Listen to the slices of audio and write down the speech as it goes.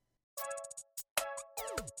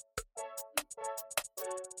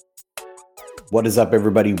What is up,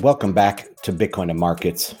 everybody? Welcome back to Bitcoin and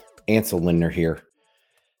Markets. Ansel Lindner here.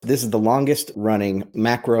 This is the longest running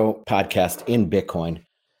macro podcast in Bitcoin.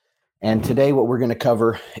 And today what we're going to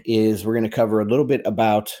cover is we're going to cover a little bit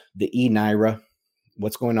about the E-Naira,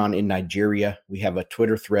 what's going on in Nigeria. We have a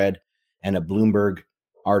Twitter thread and a Bloomberg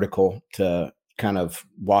article to kind of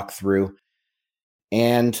walk through.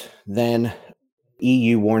 And then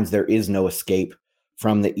EU warns there is no escape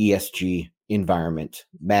from the ESG environment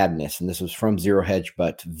madness. And this was from Zero Hedge,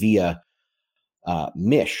 but via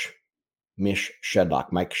Mike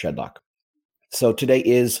Shedlock. So today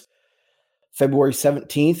is February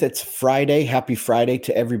 17th. It's Friday. Happy Friday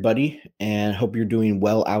to everybody, and hope you're doing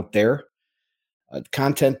well out there.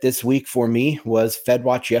 Content this week for me was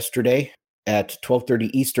FedWatch yesterday at 12:30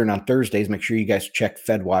 Eastern on Thursdays. Make sure you guys check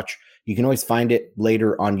FedWatch. You can always find it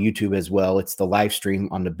later on YouTube as well. It's the live stream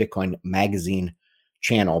on the Bitcoin Magazine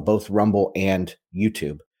channel, both Rumble and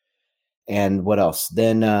YouTube. And what else?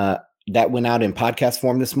 Then that went out in podcast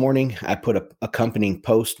form this morning. I put a accompanying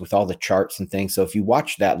post with all the charts and things. So if you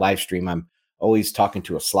watch that live stream, I'm always talking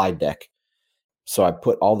to a slide deck. So I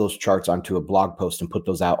put all those charts onto a blog post and put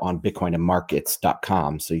those out on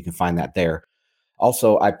bitcoinandmarkets.com. So you can find that there.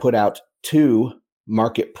 Also, I put out 2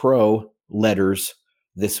 Market Pro letters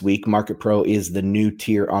this week. Market Pro is the new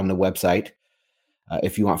tier on the website.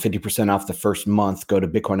 If you want 50% off the first month, go to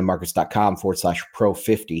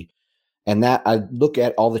bitcoinandmarkets.com/pro50. And that I look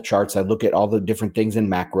at all the charts. I look at all the different things in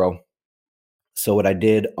macro. So what I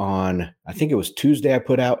did on, I think it was Tuesday, I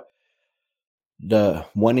put out the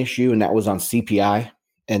one issue, and that was on CPI.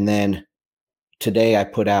 And then today I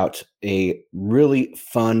put out a really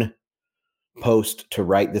fun post to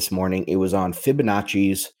write this morning. It was on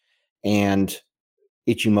Fibonacci's and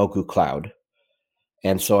Ichimoku Cloud.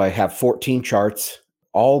 And so I have 14 charts,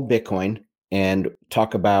 all Bitcoin, and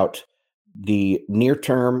talk about the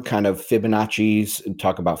near-term kind of Fibonacci's, and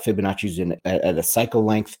talk about Fibonacci's at a cycle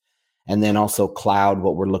length, and then also cloud,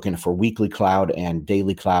 what we're looking for weekly cloud and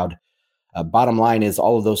daily cloud. Bottom line is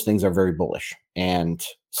all of those things are very bullish. And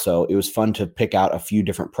so it was fun to pick out a few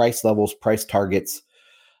different price levels, price targets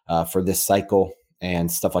for this cycle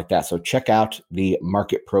and stuff like that. So check out the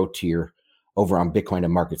Market Pro tier over on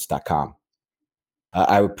bitcoinandmarkets.com.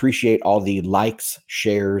 I appreciate all the likes,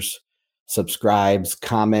 shares, subscribes,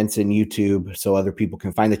 comments in YouTube so other people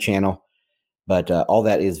can find the channel. But all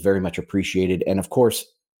that is very much appreciated. And of course,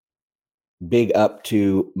 big up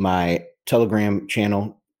to my Telegram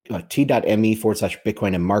channel,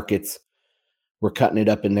 t.me/Bitcoin and Markets. We're cutting it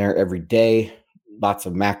up in there every day. Lots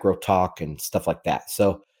of macro talk and stuff like that.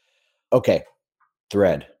 So, okay,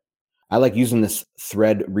 thread. I like using this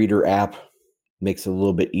thread reader app. Makes it a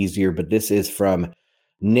little bit easier, but this is from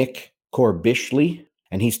Nick Corbishley,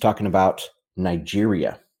 and he's talking about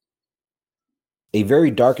Nigeria. A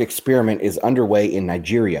very dark experiment is underway in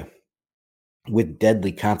Nigeria with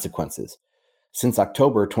deadly consequences. Since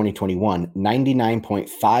October 2021,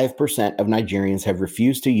 99.5% of Nigerians have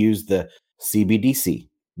refused to use the CBDC,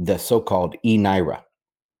 the so-called E-Naira,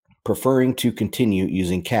 preferring to continue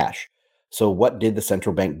using cash. So what did the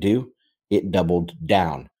central bank do? It doubled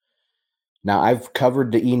down. Now, I've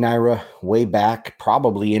covered the E-Naira way back,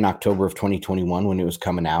 probably in October of 2021 when it was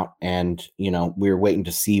coming out. And, we were waiting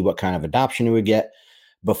to see what kind of adoption it would get.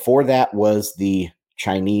 Before that was the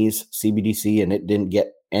Chinese CBDC, and it didn't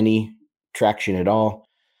get any traction at all.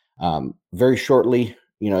 Very shortly,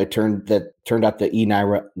 it turned out the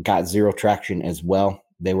E-Naira got zero traction as well.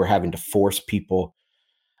 They were having to force people.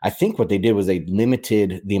 I think what they did was they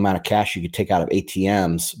limited the amount of cash you could take out of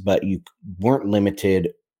ATMs, but you weren't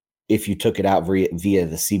limited if you took it out via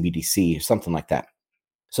the CBDC, something like that.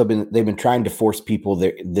 So they've been trying to force people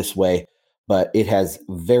this way, but it has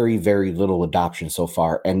very, very little adoption so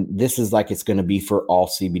far. And this is like it's going to be for all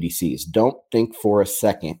CBDCs. Don't think for a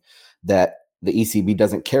second that the ECB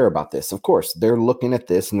doesn't care about this. Of course, they're looking at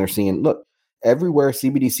this and they're seeing, look, everywhere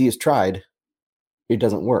CBDC is tried, it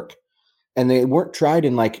doesn't work. And they weren't tried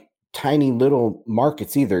in like tiny little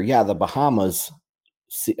markets either. Yeah, the Bahamas,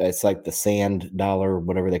 it's like the sand dollar,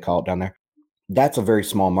 whatever they call it down there. That's a very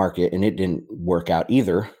small market, and it didn't work out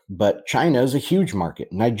either. But China is a huge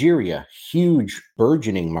market. Nigeria, huge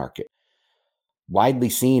burgeoning market. Widely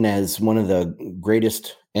seen as one of the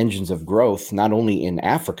greatest engines of growth, not only in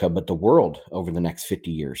Africa, but the world over the next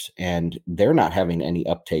 50 years. And they're not having any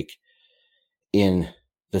uptake in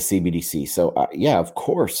the CBDC. So, yeah, of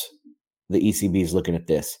course, the ECB is looking at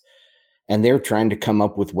this. And they're trying to come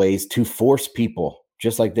up with ways to force people,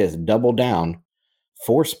 just like this, double down,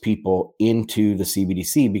 force people into the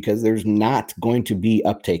CBDC because there's not going to be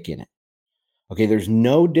uptake in it. Okay, there's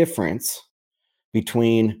no difference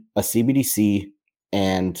between a CBDC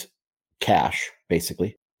and cash,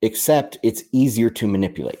 basically, except it's easier to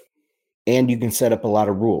manipulate. And you can set up a lot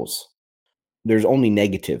of rules. There's only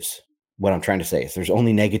negatives. What I'm trying to say is there's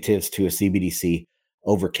only negatives to a CBDC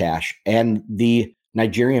over cash. And the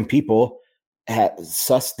Nigerian people had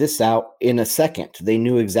sussed this out in a second. They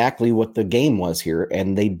knew exactly what the game was here,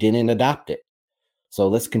 and they didn't adopt it. So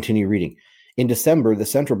let's continue reading. In December, the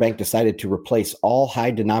central bank decided to replace all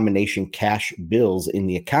high denomination cash bills in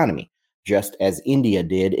the economy, just as India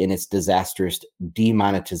did in its disastrous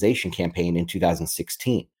demonetization campaign in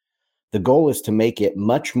 2016. The goal is to make it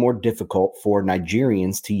much more difficult for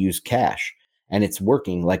Nigerians to use cash, and it's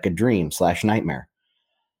working like a dream/nightmare.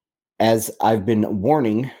 As I've been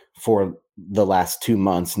warning for the last 2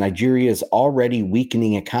 months, Nigeria's already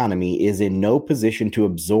weakening economy is in no position to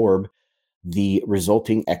absorb the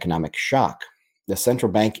resulting economic shock. The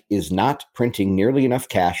central bank is not printing nearly enough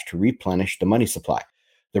cash to replenish the money supply.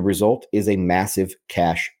 The result is a massive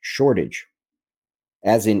cash shortage.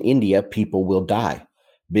 As in India, people will die.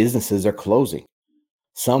 Businesses are closing.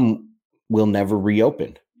 Some will never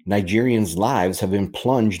reopen. Nigerians' lives have been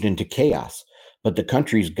plunged into chaos, but the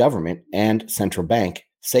country's government and central bank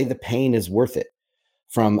say the pain is worth it.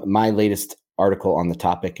 From my latest article on the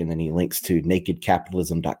topic, and then he links to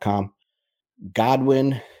nakedcapitalism.com.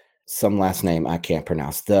 Godwin, some last name I can't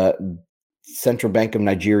pronounce, the Central Bank of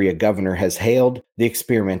Nigeria governor has hailed the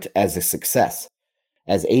experiment as a success,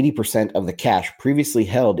 as 80% of the cash previously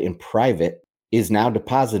held in private is now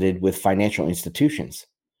deposited with financial institutions.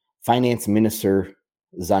 Finance Minister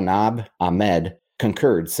Zanab Ahmed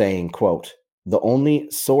concurred, saying, quote, "The only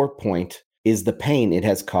sore point is the pain it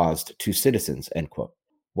has caused to citizens," end quote.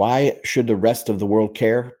 Why should the rest of the world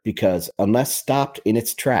care? Because unless stopped in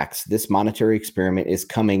its tracks, this monetary experiment is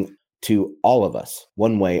coming to all of us,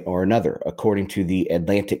 one way or another. According to the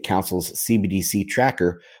Atlantic Council's CBDC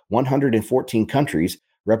tracker, 114 countries,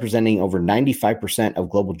 representing over 95% of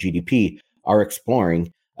global GDP, are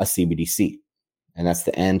exploring a CBDC. And that's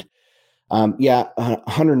the end.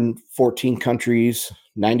 114 countries,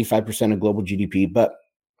 95% of global GDP. But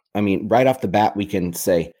I mean, right off the bat, we can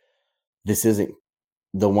say this isn't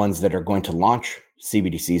the ones that are going to launch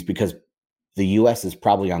CBDCs, because the US is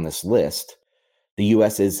probably on this list. The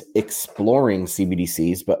US is exploring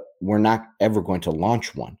CBDCs, but we're not ever going to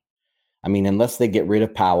launch one. I mean, unless they get rid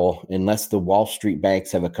of Powell, unless the Wall Street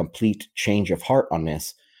banks have a complete change of heart on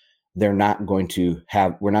this, we're not going to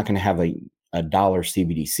have a dollar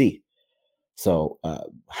CBDC. So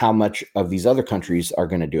how much of these other countries are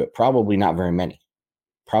going to do it? Probably not very many.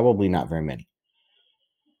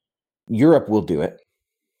 Europe will do it.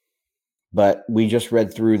 But we just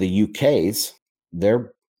read through the UK's,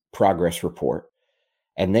 their progress report,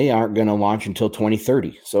 and they aren't going to launch until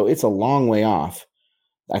 2030. So it's a long way off.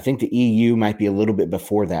 I think the EU might be a little bit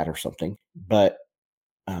before that or something, but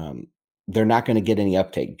they're not going to get any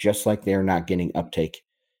uptake, just like they're not getting uptake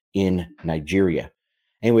in Nigeria.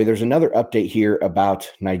 Anyway, there's another update here about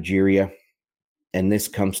Nigeria, and this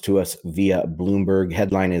comes to us via Bloomberg.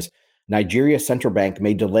 Headline is, Nigeria Central Bank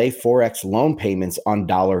may delay Forex loan payments on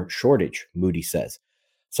dollar shortage, Moody says.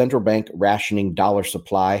 Central bank rationing dollar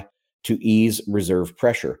supply to ease reserve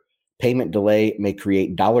pressure. Payment delay may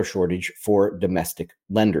create dollar shortage for domestic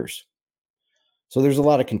lenders. So there's a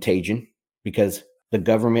lot of contagion because the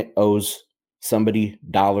government owes somebody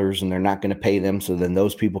dollars and they're not going to pay them. So then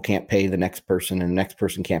those people can't pay the next person and the next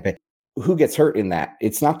person can't pay. Who gets hurt in that?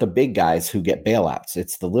 It's not the big guys who get bailouts.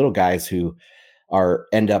 It's the little guys who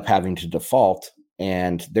end up having to default,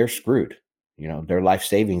 and they're screwed. Their life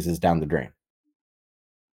savings is down the drain.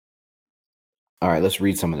 All right, let's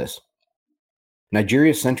read some of this.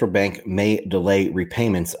 Nigeria's central bank may delay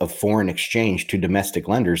repayments of foreign exchange to domestic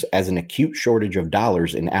lenders as an acute shortage of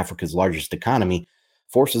dollars in Africa's largest economy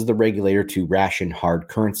forces the regulator to ration hard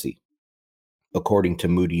currency, according to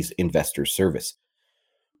Moody's Investors Service.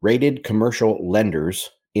 Rated commercial lenders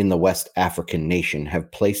in the West African nation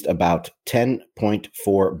have placed about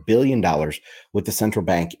 $10.4 billion with the central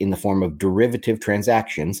bank in the form of derivative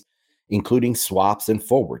transactions, including swaps and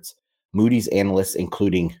forwards. Moody's analysts,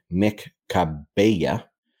 including Mick Kabeya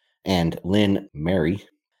and Lynn Mary,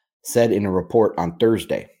 said in a report on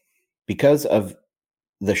Thursday, because of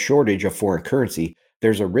the shortage of foreign currency,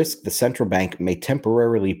 there's a risk the central bank may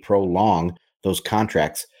temporarily prolong those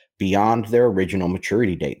contracts beyond their original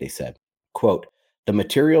maturity date, they said. Quote, the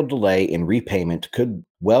material delay in repayment could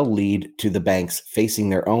well lead to the banks facing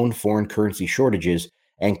their own foreign currency shortages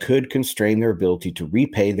and could constrain their ability to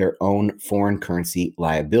repay their own foreign currency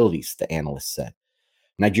liabilities, the analyst said.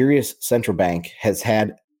 Nigeria's central bank has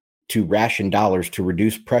had to ration dollars to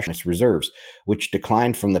reduce precious reserves, which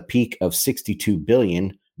declined from the peak of $62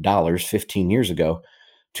 billion 15 years ago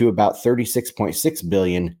to about $36.6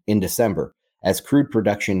 billion in December, as crude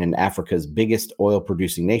production in Africa's biggest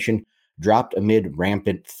oil-producing nation dropped amid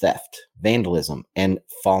rampant theft, vandalism, and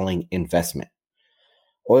falling investment.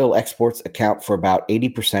 Oil exports account for about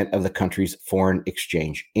 80% of the country's foreign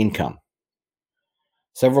exchange income.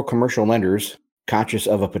 Several commercial lenders, conscious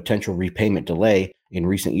of a potential repayment delay in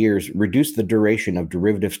recent years, reduced the duration of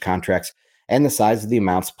derivatives contracts and the size of the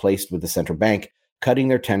amounts placed with the central bank, cutting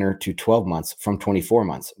their tenor to 12 months from 24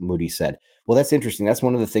 months, Moody's said. Well, that's interesting. That's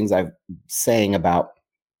one of the things I'm saying about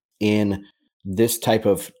in this type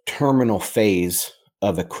of terminal phase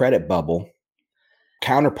of a credit bubble.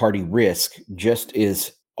 Counterparty risk just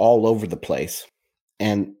is all over the place.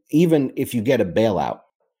 And even if you get a bailout,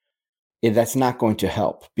 that's not going to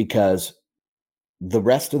help because the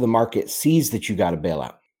rest of the market sees that you got a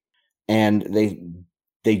bailout and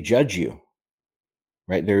they judge you,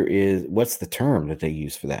 right? There is, what's the term that they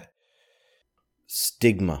use for that?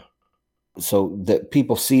 Stigma. So that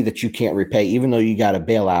people see that you can't repay, even though you got a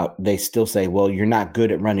bailout, they still say, well, you're not good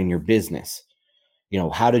at running your business.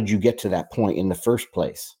 How did you get to that point in the first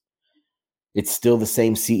place? It's still the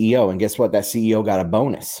same CEO. And guess what? That CEO got a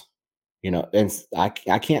bonus, and I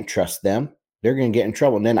can't trust them. They're going to get in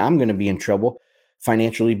trouble. And then I'm going to be in trouble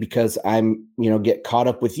financially because I'm, get caught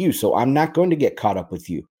up with you. So I'm not going to get caught up with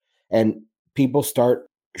you. And people start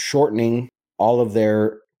shortening all of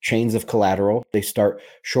their chains of collateral. They start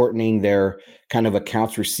shortening their kind of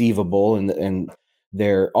accounts receivable and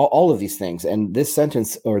their all of these things. And this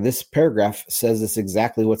sentence or this paragraph says this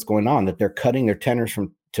exactly what's going on, that they're cutting their tenors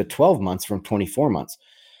to 12 months from 24 months.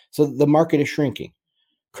 So the market is shrinking.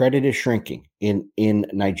 Credit is shrinking in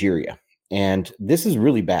Nigeria. And this is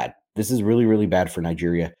really bad. This is really, really bad for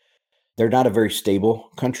Nigeria. They're not a very stable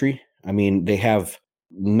country. I mean, they have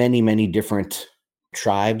many, many different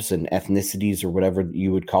tribes and ethnicities or whatever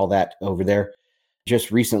you would call that over there.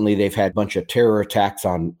 Just recently, they've had a bunch of terror attacks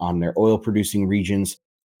on their oil-producing regions.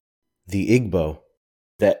 The Igbo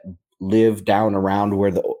that live down around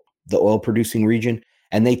where the oil-producing region,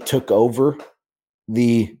 and they took over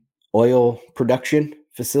the oil production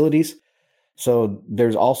facilities. So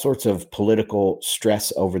there's all sorts of political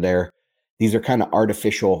stress over there. These are kind of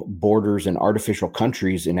artificial borders and artificial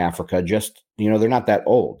countries in Africa. Just, they're not that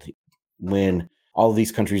old. When all of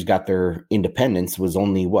these countries got their independence was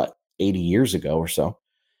only 80 years ago or so.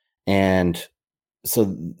 And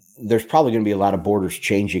so there's probably going to be a lot of borders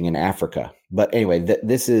changing in Africa. But anyway,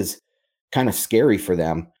 this is kind of scary for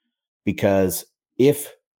them because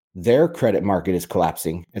if their credit market is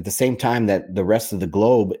collapsing at the same time that the rest of the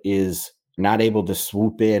globe is not able to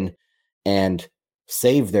swoop in and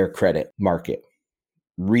save their credit market,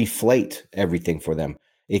 reflate everything for them,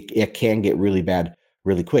 it can get really bad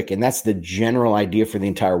really quick. And that's the general idea for the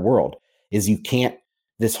entire world is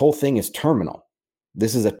this whole thing is terminal.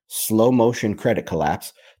 This is a slow motion credit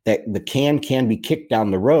collapse that the can be kicked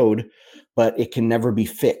down the road, but it can never be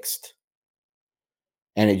fixed.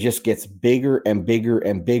 And it just gets bigger and bigger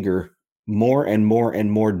and bigger, more and more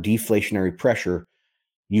and more deflationary pressure.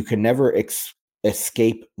 You can never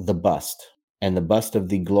escape the bust. And the bust of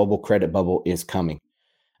the global credit bubble is coming.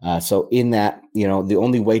 So in that, the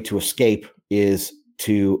only way to escape is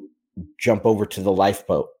to jump over to the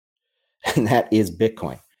lifeboat. And that is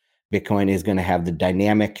Bitcoin. Bitcoin is going to have the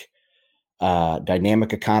dynamic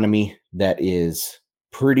economy that is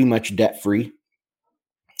pretty much debt-free.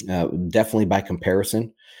 Definitely by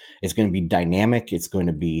comparison, it's going to be dynamic. It's going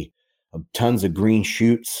to be tons of green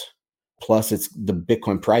shoots. Plus, the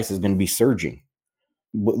Bitcoin price is going to be surging.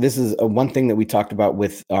 This is one thing that we talked about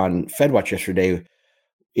on FedWatch yesterday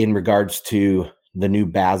in regards to the new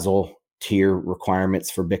Basel tier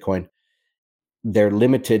requirements for Bitcoin. They're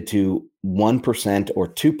limited to 1% or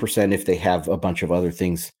 2% if they have a bunch of other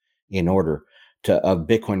things in order of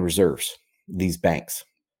Bitcoin reserves, these banks.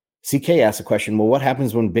 CK asked a question, well, what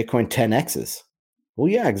happens when Bitcoin 10x's? Well,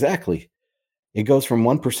 yeah, exactly. It goes from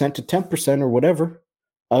 1% to 10% or whatever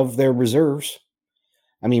of their reserves.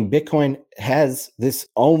 I mean, Bitcoin has this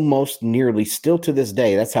almost nearly, still to this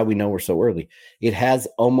day, that's how we know we're so early. It has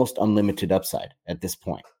almost unlimited upside at this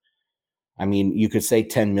point. I mean, you could say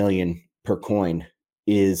 10 million per coin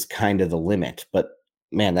is kind of the limit, but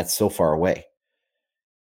man, that's so far away.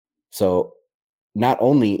 So not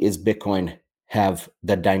only is Bitcoin have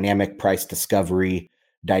the dynamic price discovery,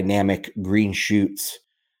 dynamic green shoots,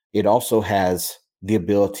 it also has the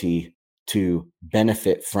ability to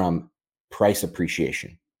benefit from price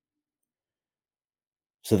appreciation.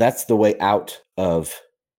 So that's the way out of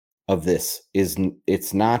of this is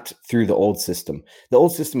it's not through the old system. The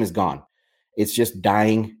old system is gone. It's just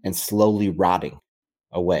dying and slowly rotting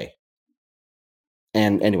away.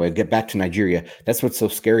 And anyway, get back to Nigeria. That's what's so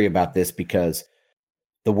scary about this, because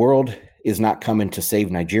the world is not coming to save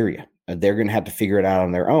Nigeria. They're going to have to figure it out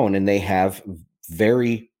on their own. And they have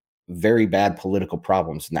very, very bad political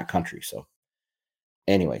problems in that country. So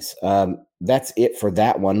anyways, that's it for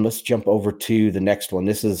that one. Let's jump over to the next one.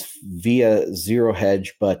 This is via Zero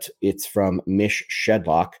Hedge, but it's from Mish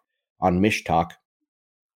Shedlock on Mish Talk.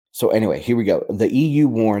 So anyway, here we go. The EU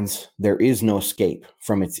warns there is no escape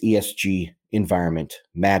from its ESG environment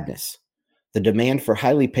madness. The demand for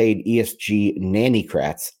highly paid ESG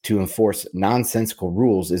nannycrats to enforce nonsensical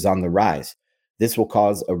rules is on the rise. This will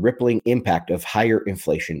cause a rippling impact of higher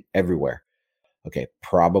inflation everywhere. Okay,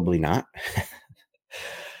 probably not.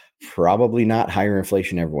 Probably not higher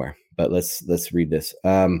inflation everywhere. But let's read this.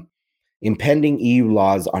 Impending EU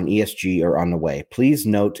laws on ESG are on the way. Please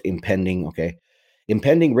note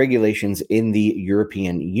impending regulations in the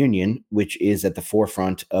European Union, which is at the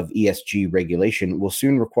forefront of ESG regulation, will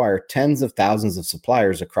soon require tens of thousands of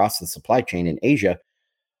suppliers across the supply chain in Asia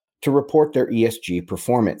to report their ESG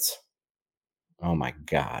performance. Oh my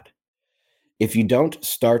God. If you don't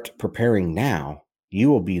start preparing now, you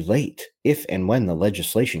will be late if and when the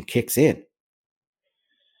legislation kicks in.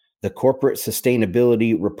 The Corporate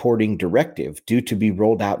Sustainability Reporting Directive, due to be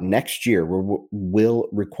rolled out next year, will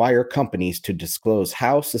require companies to disclose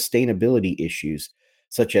how sustainability issues,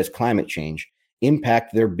 such as climate change,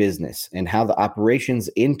 impact their business and how the operations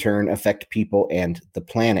in turn affect people and the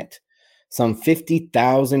planet. Some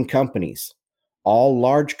 50,000 companies, all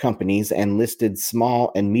large companies and listed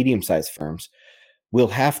small and medium-sized firms, will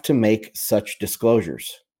have to make such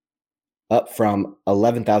disclosures, up from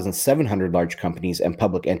 11,700 large companies and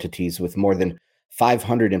public entities with more than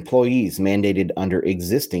 500 employees mandated under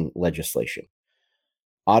existing legislation.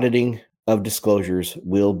 Auditing of disclosures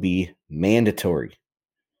will be mandatory.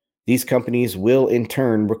 These companies will in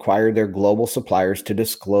turn require their global suppliers to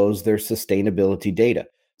disclose their sustainability data,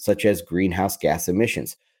 such as greenhouse gas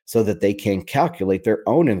emissions, so that they can calculate their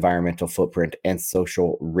own environmental footprint and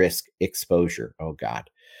social risk exposure. Oh God.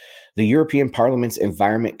 The European Parliament's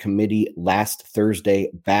Environment Committee last Thursday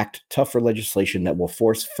backed tougher legislation that will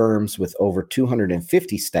force firms with over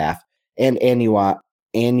 250 staff and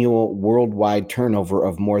annual worldwide turnover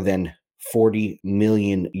of more than 40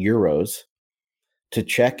 million euros to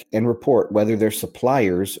check and report whether their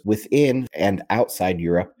suppliers within and outside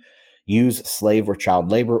Europe use slave or child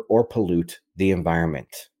labor or pollute the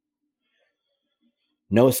environment.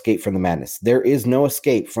 No escape from the madness. There is no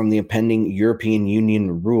escape from the impending European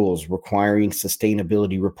Union rules requiring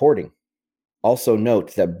sustainability reporting. Also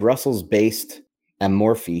note that Brussels-based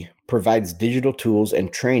Amorphi provides digital tools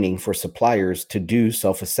and training for suppliers to do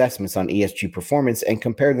self-assessments on ESG performance and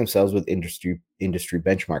compare themselves with industry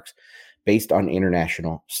benchmarks based on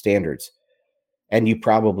international standards. And you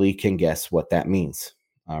probably can guess what that means.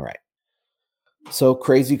 All right. So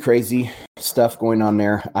crazy stuff going on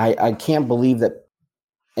there. I can't believe that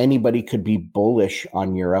anybody could be bullish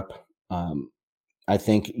on Europe. I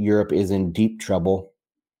think Europe is in deep trouble.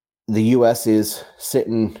 The US is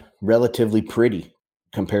sitting relatively pretty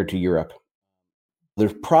compared to Europe.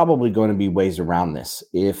 There's probably going to be ways around this.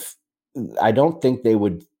 I don't think they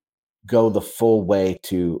would go the full way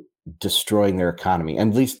to destroying their economy.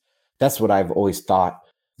 And at least that's what I've always thought,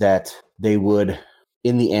 that they would,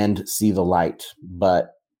 in the end, see the light.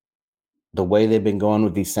 But the way they've been going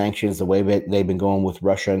with these sanctions, the way they've been going with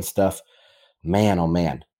Russia and stuff, man, oh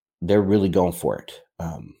man, they're really going for it.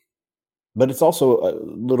 But it's also a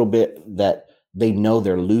little bit that they know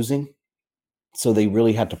they're losing, so they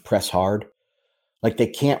really have to press hard. Like, they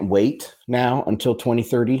can't wait now until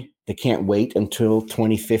 2030. They can't wait until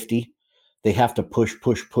 2050. They have to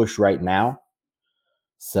push right now.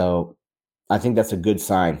 So I think that's a good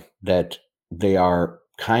sign that they are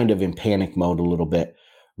kind of in panic mode a little bit,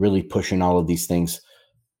 really pushing all of these things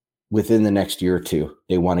within the next year or two.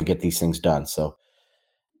 They want to get these things done. So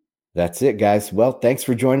that's it, guys. Well, thanks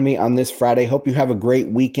for joining me on this Friday. Hope you have a great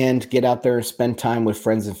weekend. Get out there and spend time with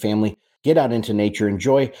friends and family. Get out into nature.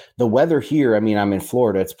 Enjoy the weather here. I mean, I'm in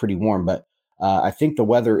Florida. It's pretty warm, but I think the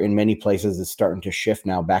weather in many places is starting to shift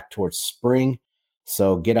now back towards spring.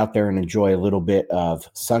 So get out there and enjoy a little bit of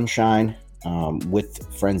sunshine with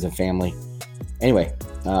friends and family. Anyway,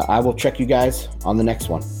 I will check you guys on the next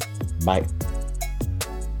one. Bye.